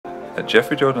At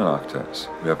Jeffrey Jordan Architects,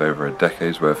 we have over a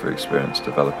decade's worth of experience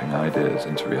developing ideas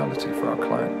into reality for our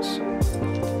clients.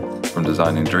 From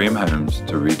designing dream homes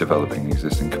to redeveloping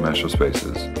existing commercial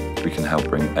spaces, we can help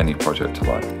bring any project to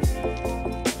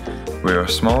life. We are a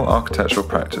small architectural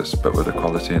practice, but with the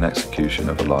quality and execution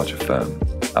of a larger firm.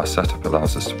 Our setup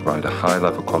allows us to provide a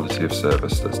high-level quality of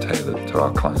service that's tailored to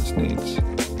our clients' needs.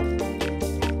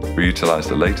 We utilize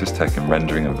the latest tech in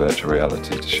rendering and virtual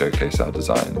reality to showcase our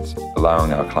designs,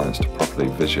 allowing our clients to properly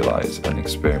visualize and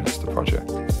experience the project.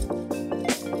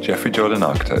 Jeffrey Jordan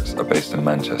Architects are based in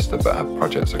Manchester but have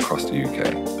projects across the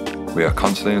UK. We are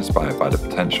constantly inspired by the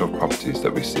potential of properties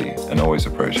that we see and always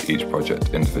approach each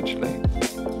project individually.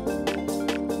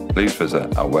 Please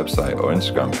visit our website or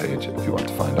Instagram page if you want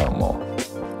to find out more.